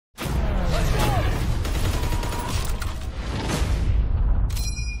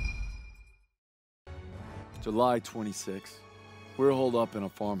July 26. We're holed up in a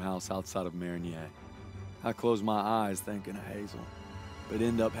farmhouse outside of Marigny. I close my eyes thinking of Hazel, but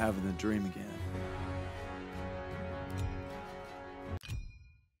end up having the dream again.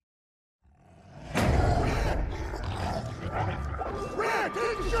 Red,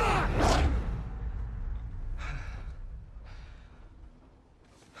 take a shot!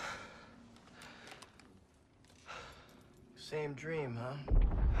 Same dream, huh?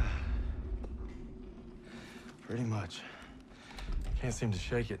 Pretty much. Can't seem to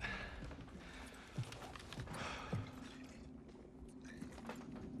shake it.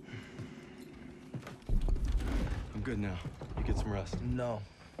 I'm good now. You get some rest. No.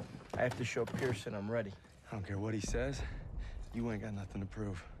 I have to show Pearson I'm ready. I don't care what he says. You ain't got nothing to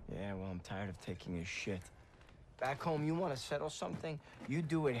prove. Yeah, well, I'm tired of taking his shit. Back home, you want to settle something? You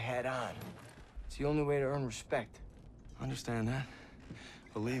do it head on. It's the only way to earn respect. Understand that?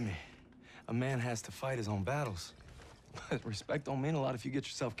 Believe me, a man has to fight his own battles. But respect don't mean a lot if you get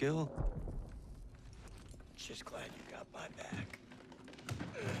yourself killed. Just glad you got my back.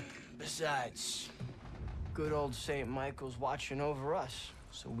 Besides, good old St. Michael's watching over us,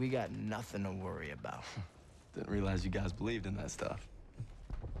 so we got nothing to worry about. Didn't realize you guys believed in that stuff.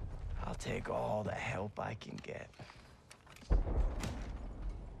 I'll take all the help I can get. So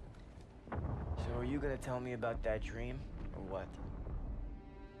are you gonna tell me about that dream, or what?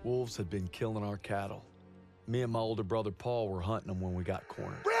 Wolves had been killing our cattle. Me and my older brother Paul were hunting them when we got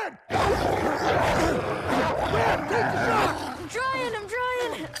cornered. Red! Red, take the shot! I'm trying!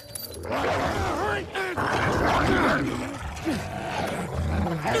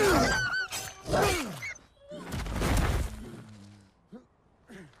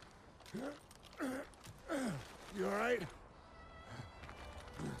 You all right?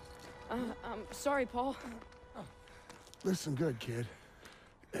 I'm sorry, Paul. Listen good, kid.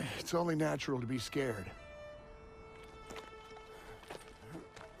 It's only natural to be scared.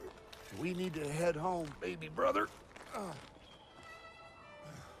 We need to head home, baby brother.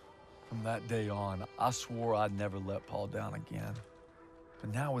 From that day on, I swore I'd never let Paul down again.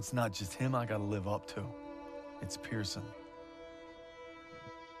 But now it's not just him I gotta live up to. It's Pearson.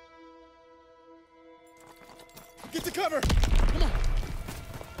 Get to cover! Come on!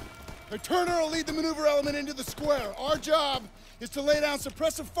 Now, Turner will lead the maneuver element into the square. Our job is to lay down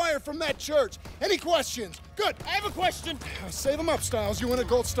suppressive fire from that church. Any questions? Good, I have a question. Save them up, Styles. You win a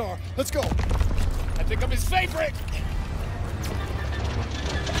gold star. Let's go. I think I'm his favorite!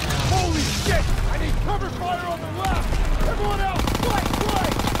 Holy shit! I need cover fire on the left! Everyone else, flank!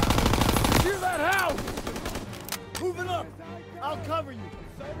 Hear that house? Moving up. I'll cover you.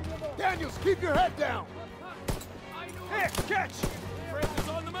 Daniels, keep your head down. Hit, catch! Chris is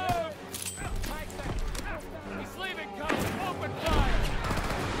on the move! He's leaving, cover! Open fire!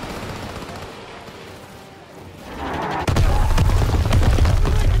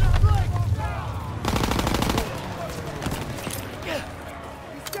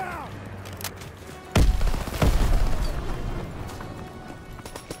 He's down!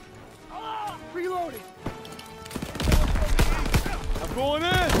 Reloading! I'm going in!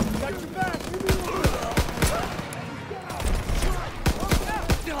 Got your back! Give me a little.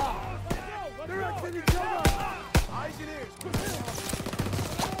 They're exiting cover! Eyes and ears! Quick.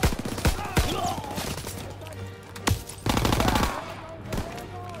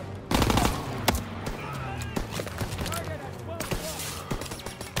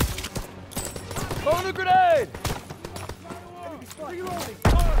 Throwing a grenade! Enemy spot. Reloading!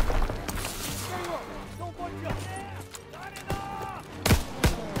 Stay low! Don't bunch up!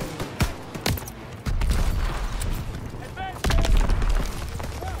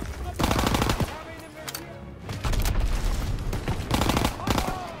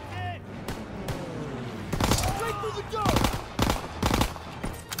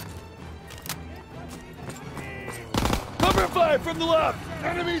 Cover fire from the left!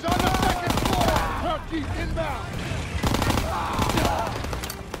 Enemies on the second floor! Turkey inbound!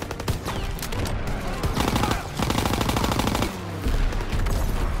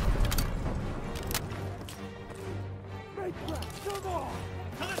 Make that! Come on!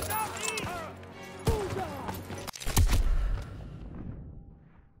 To the southeast! Bullseye!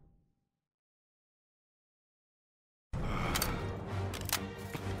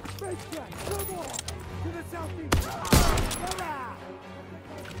 Make that! Come on! To the southeast!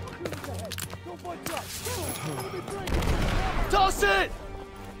 Don't bunch up! Let me break it! Toss it!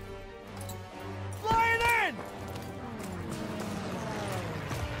 Flying in!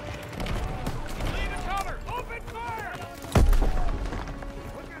 Leave it cover! Open fire!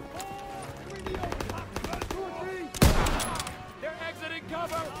 They're exiting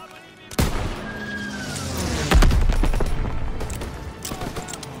cover!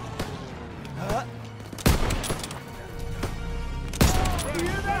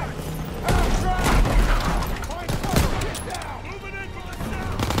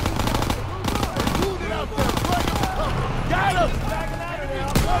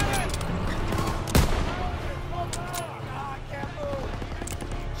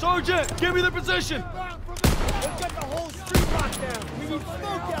 Sergeant, give me the position! They've got the whole street locked down. We need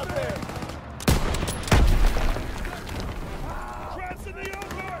smoke out there. Traps in the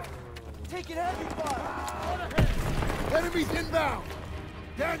open! Taking heavy fire. Enemies inbound!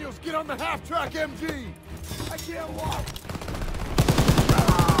 Daniels, get on the half-track MG! I can't walk.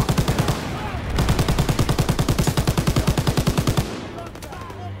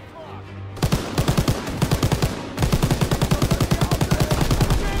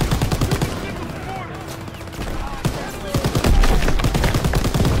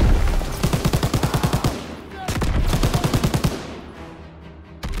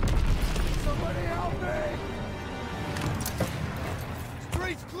 Somebody help me!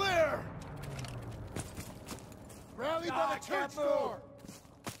 Street's clear! Rally by the church door!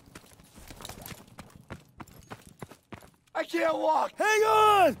 I can't walk. Hang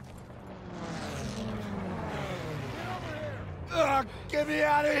on! Ugh, get me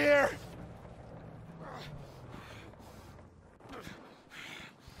out of here!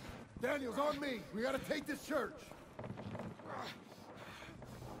 Daniels, on me! We gotta take this church!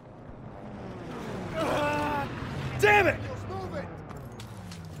 Damn it! Daniels, move it!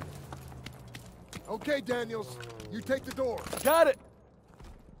 Okay, Daniels, you take the door. Got it!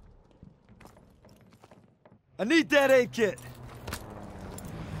 I need that aid kit.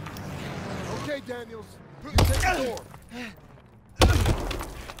 Okay, Daniels, you take the door.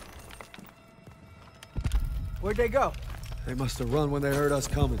 Where'd they go? They must have run when they heard us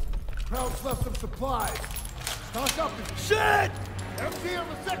coming. Crowd's left some supplies. Stock up and Shit! empty on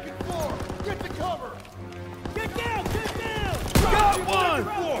the second floor. Get to cover. Get down! Get down! Got one!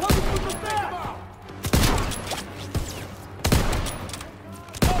 Coming from the back!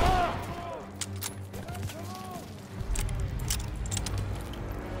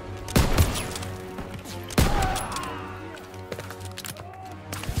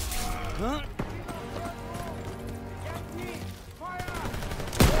 Huh?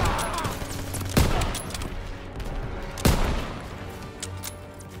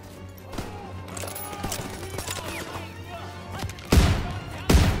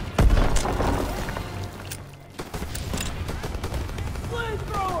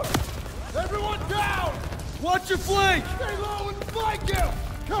 Everyone down! Watch your flank! Stay low and flank him!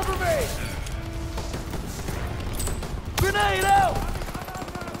 Cover me! Grenade out!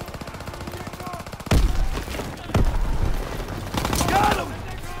 Got him!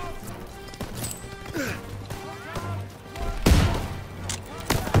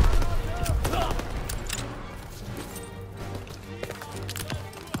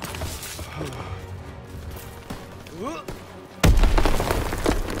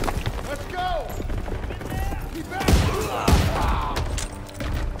 Let's go! Keep back!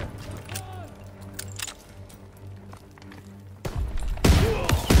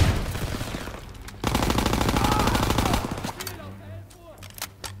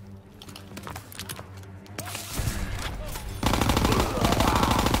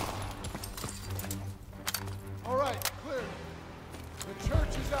 All right, clear. The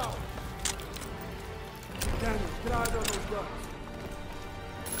church is out. Daniels, get eyes on those guns.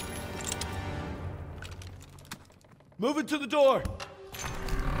 Moving to the door.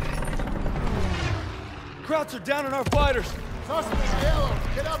 Krauts are down on our fighters. Suspect yellow,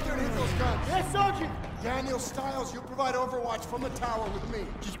 get out there and hit those guns. Yes, Sergeant! Daniel Stiles, you provide overwatch from the tower with me.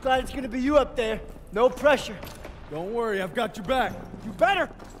 Just glad it's gonna be you up there. No pressure. Don't worry, I've got your back. You better!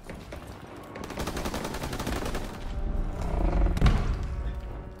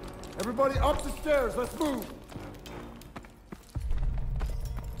 Everybody up the stairs, let's move.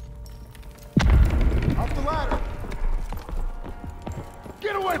 Up the ladder.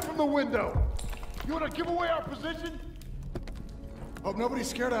 Get away from the window. You want to give away our position? Hope nobody's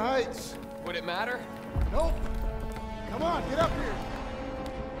scared of heights. Would it matter? Nope. Come on, get up here.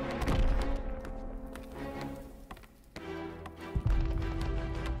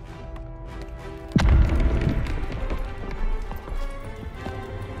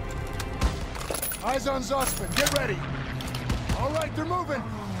 Eyes on Zussman, get ready. All right, they're moving.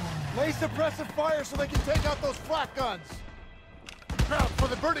 Lay suppressive fire so they can take out those flak guns. Crowd for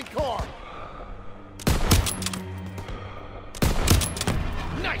the burning car.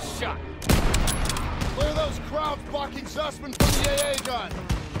 Nice shot! Clear those crowds blocking Zussman from the AA gun.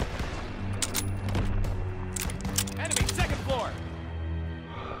 Enemy, second floor!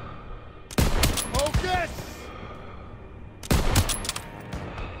 Focus!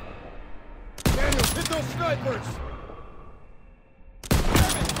 Daniels, hit those snipers!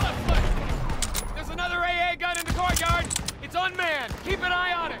 Left foot! There's another AA gun in the courtyard! It's unmanned! Keep an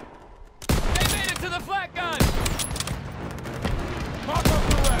eye on it! They made it to the flat gun! Pop up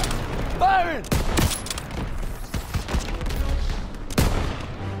the rest! firing!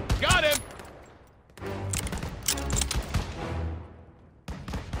 Got him!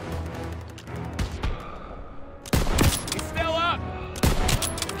 He's still up!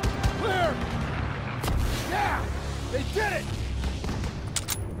 Clear! Yeah! They did it!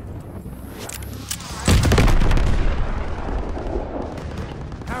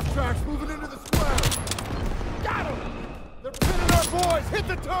 Half-tracks moving into the square! Got him! They're pinning our boys! Hit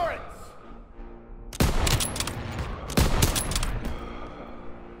the turrets!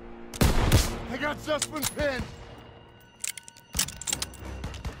 They got Zussman pinned!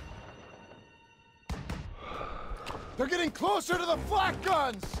 They're getting closer to the flak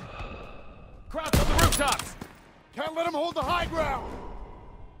guns! Crouch on the rooftops! Can't let them hold the high ground!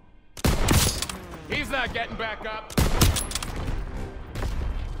 He's not getting back up.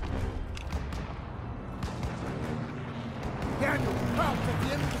 Daniel, crouch at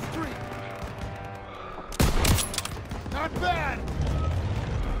the end of the street! Not bad!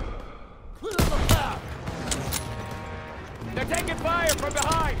 Clear the path! They're taking fire from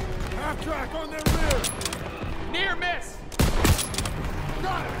behind! Half-track on their rear! Near miss!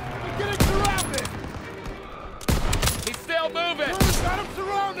 Got him! They're getting surrounded! He's still moving! Crew's got him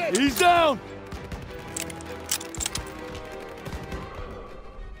surrounded! He's down!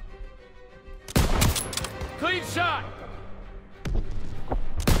 Clean shot!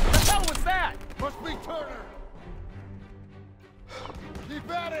 The hell was that? Must be Turner! Keep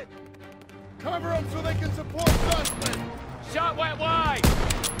at it! Cover them so they can support Zussman! Shot went wide!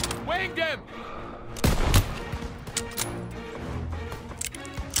 Winged him!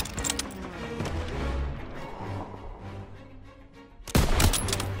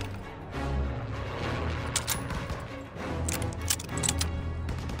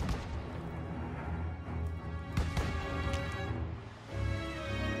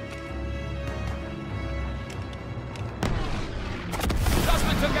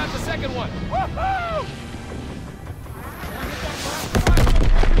 Zussman took out the second one! Woohoo!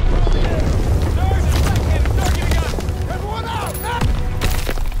 Everyone out!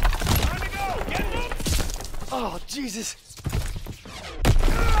 Time to go! Get him! Oh, Jesus!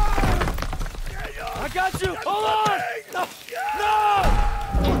 I got you! Hold on! No! No!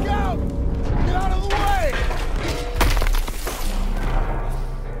 Look out! Get out of the way!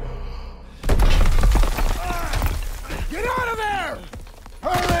 Get out of there!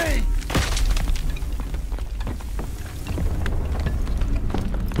 Hurry!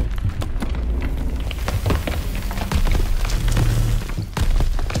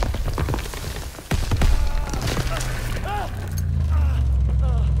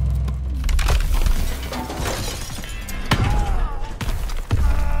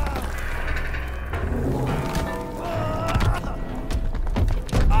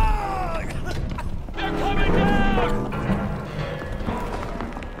 They're coming down!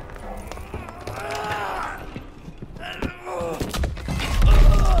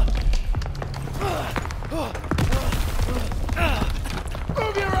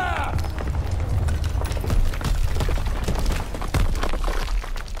 Move your ass!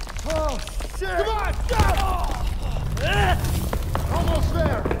 Oh, shit! Come on, go! Almost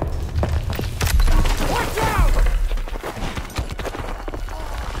there! Watch out!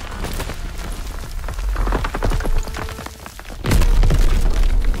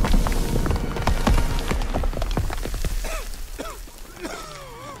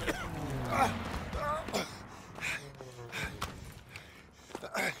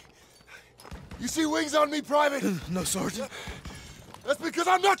 You see wings on me, Private? No, Sergeant. That's because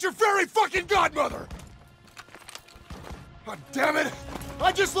I'm not your fairy fucking godmother! God damn it!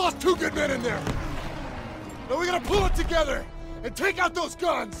 I just lost 2 good men in there! Now we gotta pull it together and take out those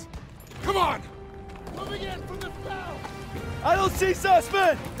guns! Come on! Moving in from the south! I don't see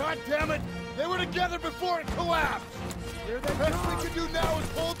Zussman! God damn it! They were together before it collapsed! The best we can do now is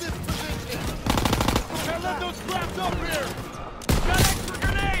hold this position! Can't let those scraps up here! Got extra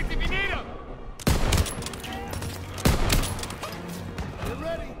grenades if you need them! Get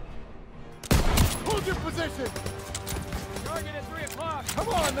ready! Hold your position! Target at 3 o'clock! Come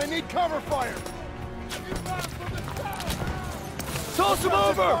on, they need cover fire! Inbound from the south! Toss him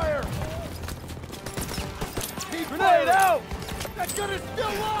over! Fire! Keep Grenade firing. out! That gun is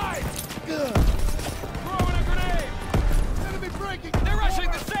still live! Throwing a grenade! Enemy breaking! They're rushing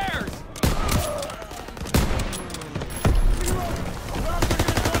the stairs! Now they're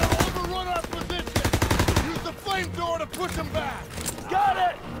gonna try to overrun our position! Use the flamethrower to push them back! Got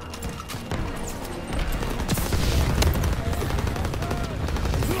it!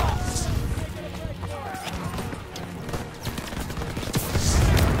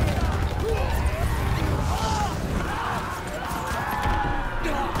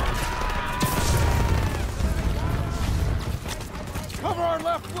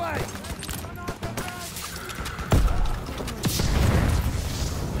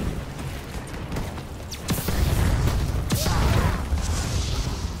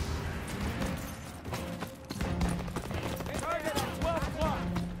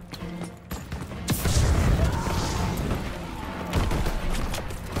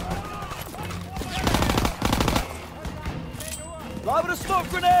 Smoke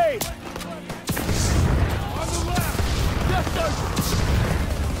grenade! On the left! Yes, sir!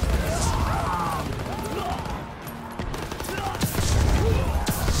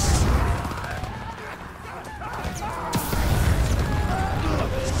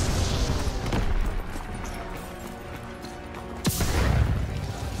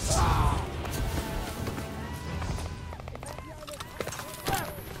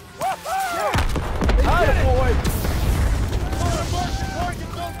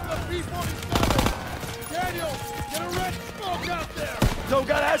 Don't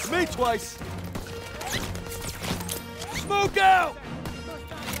gotta ask me twice. Smoke out!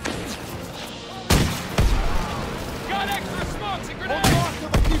 Got extra smokes and grenades! Hold on till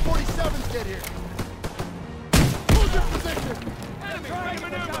the P-47s get here. Hold your position. Enemy, ready to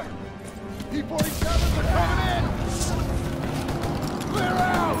maneuver! P-47s are coming in. Clear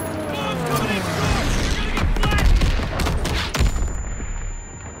out. Bombs coming in, George! You're gonna get flattened!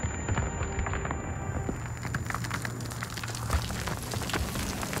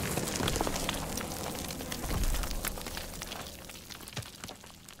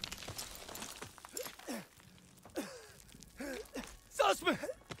 Zussman!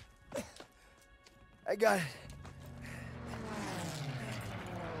 I got it.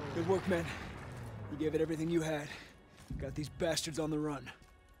 Good work, man. You gave it everything you had. Got these bastards on the run.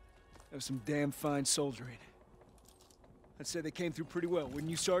 That was some damn fine soldiering. I'd say they came through pretty well, wouldn't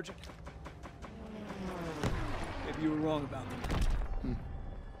you, Sergeant? Maybe you were wrong about them.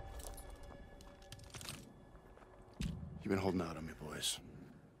 You've been holding out on me, boys.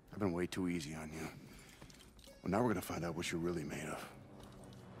 I've been way too easy on you. Well, now we're gonna find out what you're really made of.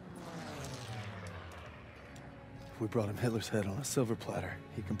 If we brought him Hitler's head on a silver platter,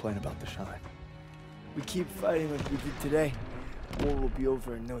 he'd complain about the shine. We keep fighting like we did today, war will be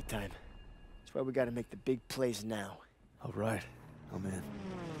over in no time. That's why we gotta make the big plays now. All right, I'm in.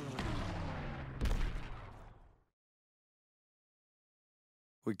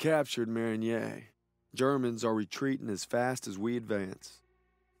 We captured Marigny. Germans are retreating as fast as we advance.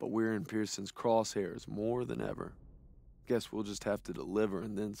 But we're in Pearson's crosshairs more than ever. Guess we'll just have to deliver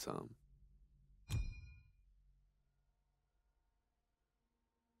and then some.